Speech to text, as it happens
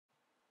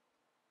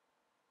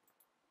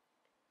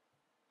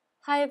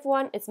Hi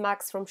everyone, it's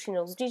Max from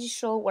Shino's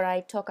Digital, where I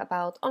talk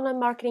about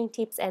online marketing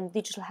tips and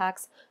digital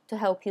hacks to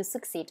help you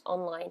succeed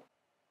online.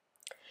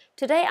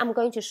 Today I'm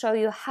going to show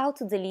you how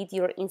to delete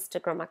your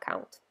Instagram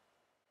account.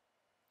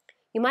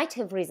 You might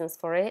have reasons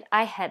for it.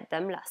 I had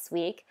them last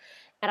week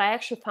and I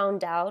actually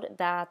found out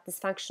that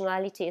this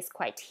functionality is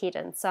quite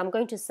hidden. So I'm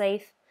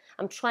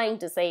trying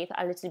to save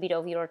a little bit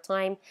of your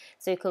time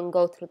so you can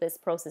go through this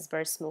process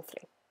very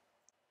smoothly.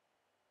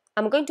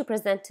 I'm going to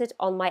present it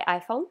on my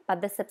iPhone, but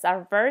the steps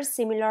are very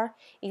similar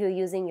if you're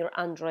using your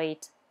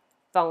Android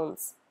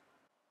phones.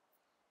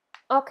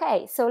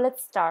 Okay, so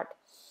let's start.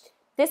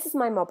 This is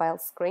my mobile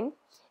screen.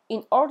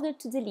 In order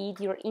to delete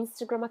your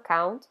Instagram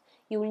account,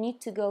 you will need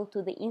to go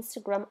to the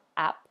Instagram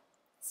app.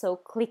 So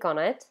click on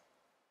it.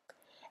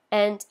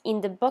 And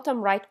in the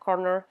bottom right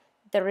corner,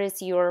 there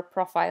is your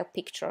profile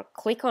picture.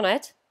 Click on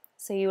it,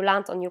 so you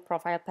land on your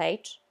profile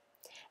page.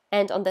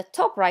 And on the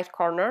top right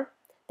corner,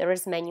 there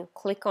is menu.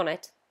 Click on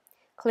it.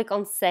 Click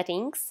on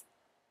Settings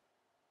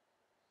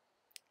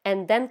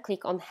and then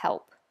click on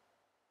Help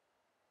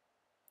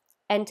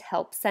and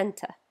Help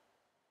Center.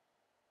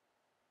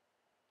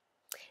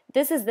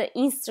 This is the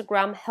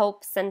Instagram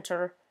Help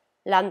Center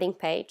landing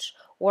page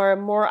where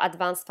more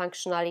advanced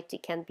functionality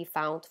can be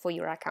found for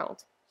your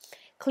account.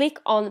 Click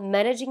on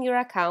Managing your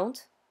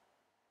account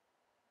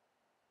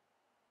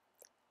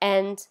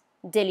and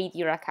delete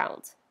your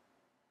account.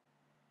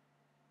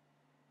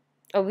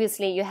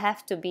 Obviously, you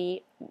have to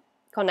be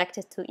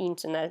connected to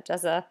internet,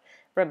 as a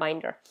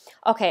reminder.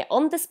 Okay,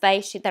 on this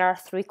page there are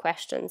 3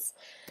 questions.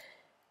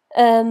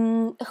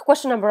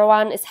 Question number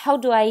 1 is, how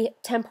do I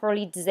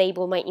temporarily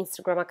disable my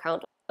Instagram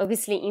account?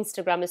 Obviously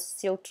Instagram is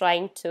still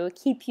trying to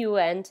keep you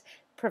and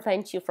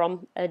prevent you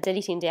from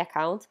deleting the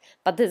account,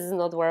 but this is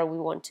not where we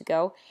want to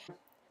go.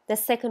 The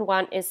second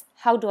one is,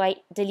 how do I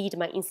delete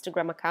my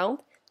Instagram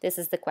account? This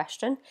is the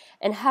question.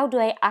 And how do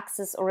I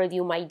access or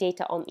review my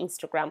data on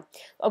Instagram?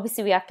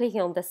 Obviously we are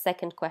clicking on the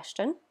second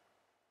question.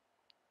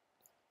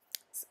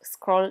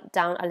 Scroll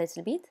down a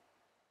little bit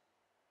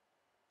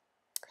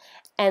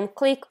and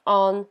click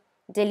on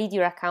Delete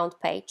Your Account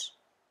page.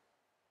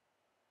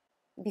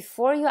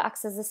 Before you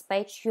access this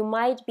page, you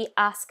might be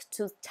asked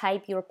to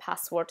type your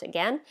password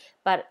again,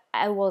 but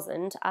I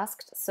wasn't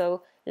asked,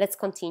 so let's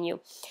continue.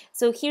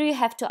 So here you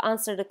have to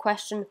answer the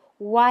question,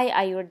 why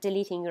are you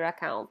deleting your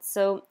account?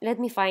 So let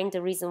me find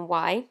the reason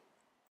why.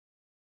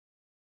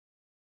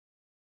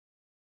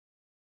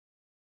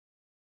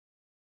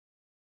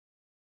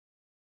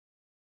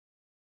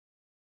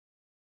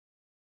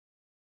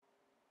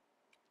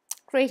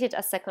 Created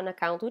a second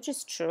account, which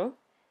is true.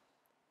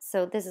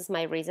 So this is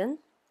my reason.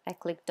 I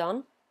clicked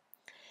on.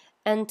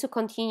 And to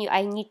continue,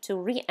 I need to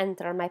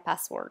re-enter my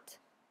password.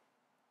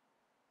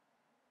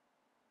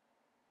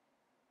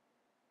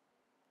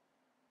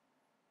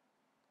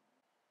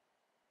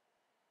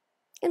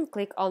 And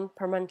click on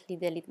permanently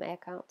delete my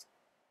account.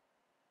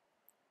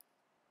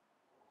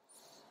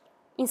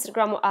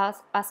 Instagram will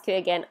ask you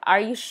again,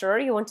 are you sure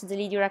you want to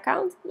delete your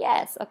account?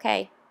 Yes,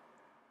 okay.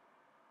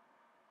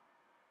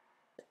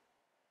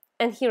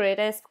 And here it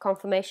is,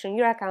 confirmation,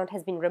 your account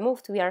has been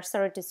removed. We are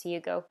sorry to see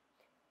you go.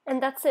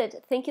 And that's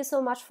it. Thank you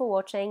so much for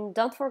watching.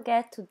 Don't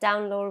forget to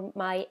download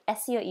my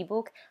SEO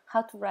ebook,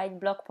 How to Write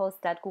Blog Posts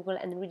That Google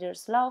and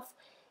Readers Love.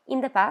 In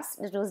the past,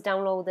 it was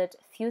downloaded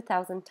a few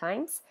thousand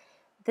times.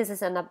 This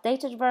is an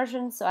updated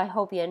version, so I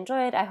hope you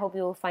enjoy it. I hope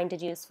you will find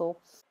it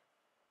useful.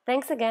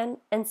 Thanks again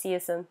and see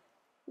you soon.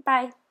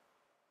 Bye.